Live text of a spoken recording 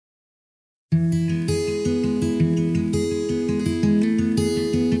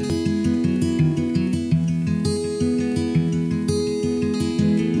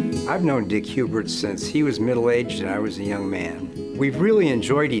I've known Dick Hubert since he was middle-aged and I was a young man. We've really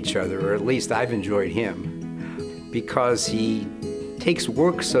enjoyed each other, or at least I've enjoyed him, because he takes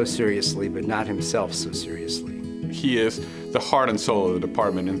work so seriously, but not himself so seriously. He is the heart and soul of the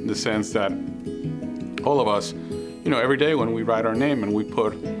department in the sense that all of us, every day when we write our name and we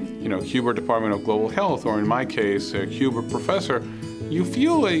put, Hubert Department of Global Health, or in my case, Hubert Professor, you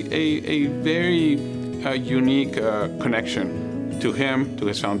feel a very unique connection to him, to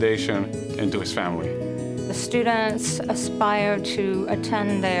his foundation, and to his family. The students aspire to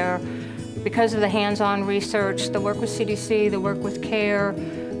attend there because of the hands-on research, the work with CDC, the work with CARE,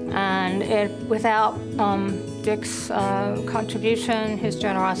 and without Dick's contribution, his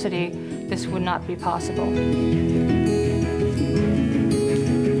generosity, this would not be possible.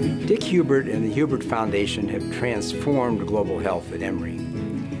 Dick Hubert and the Hubert Foundation have transformed global health at Emory.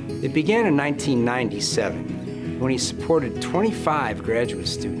 It began in 1997 when he supported 25 graduate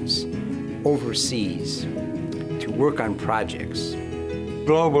students overseas to work on projects.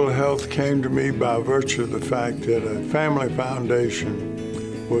 Global health came to me by virtue of the fact that a family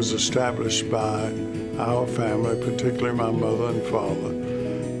foundation was established by our family, particularly my mother and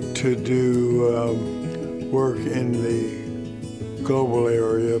father, to do work in the global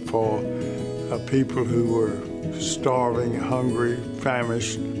area for people who were starving, hungry,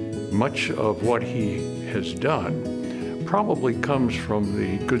 famished. Much of what he has done probably comes from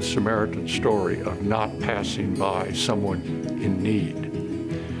the Good Samaritan story of not passing by someone in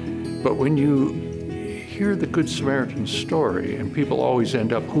need. But when you hear the Good Samaritan story, and people always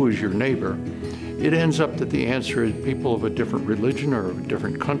end up, who is your neighbor? It ends up that the answer is people of a different religion or of a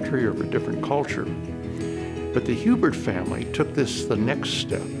different country or of a different culture. But the Hubert family took this the next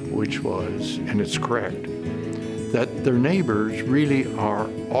step, which was, and it's correct, that their neighbors really are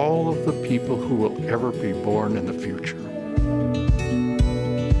all of the people who will ever be born in the future.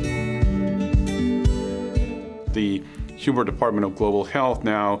 The Hubert Department of Global Health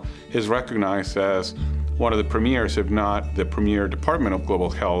now is recognized as one of the premiers, if not the premier department of global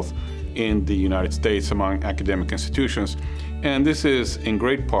health in the United States among academic institutions. And this is in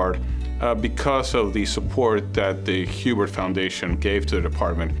great part because of the support that the Hubert Foundation gave to the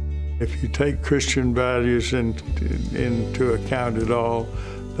department. If you take Christian values into account at all,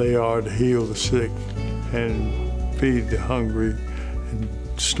 they are to heal the sick and feed the hungry and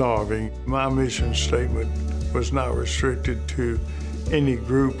starving. My mission statement was not restricted to any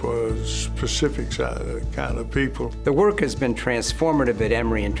group or specific kind of people. The work has been transformative at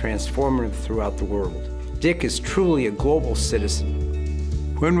Emory and transformative throughout the world. Dick is truly a global citizen.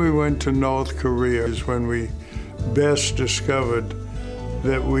 When we went to North Korea is when we best discovered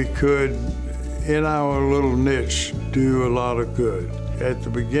that we could, in our little niche, do a lot of good. At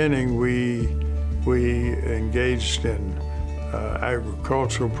the beginning, we engaged in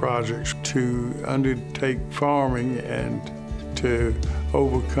agricultural projects to undertake farming and to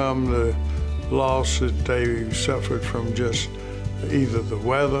overcome the loss that they suffered from just either the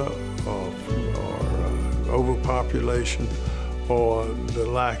weather or overpopulation or the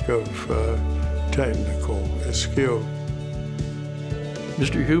lack of technical skill.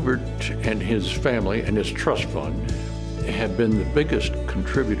 Mr. Hubert and his family and his trust fund have been the biggest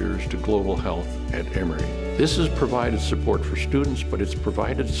contributors to global health at Emory. This has provided support for students, but it's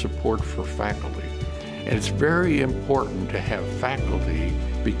provided support for faculty. And it's very important to have faculty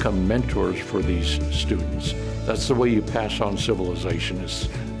become mentors for these students. That's the way you pass on civilization, is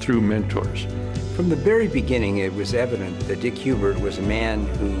through mentors. From the very beginning, it was evident that Dick Hubert was a man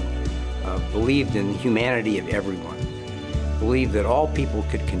who believed in the humanity of everyone, believed that all people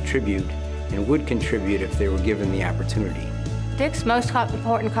could contribute and would contribute if they were given the opportunity. Dick's most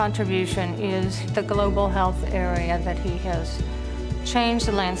important contribution is the global health area, that he has changed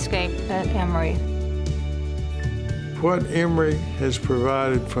the landscape at Emory. What Emory has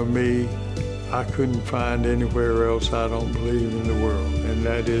provided for me, I couldn't find anywhere else, I don't believe, in the world, and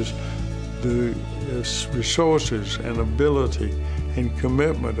that is the resources and ability and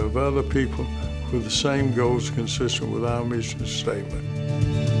commitment of other people with the same goals consistent with our mission statement.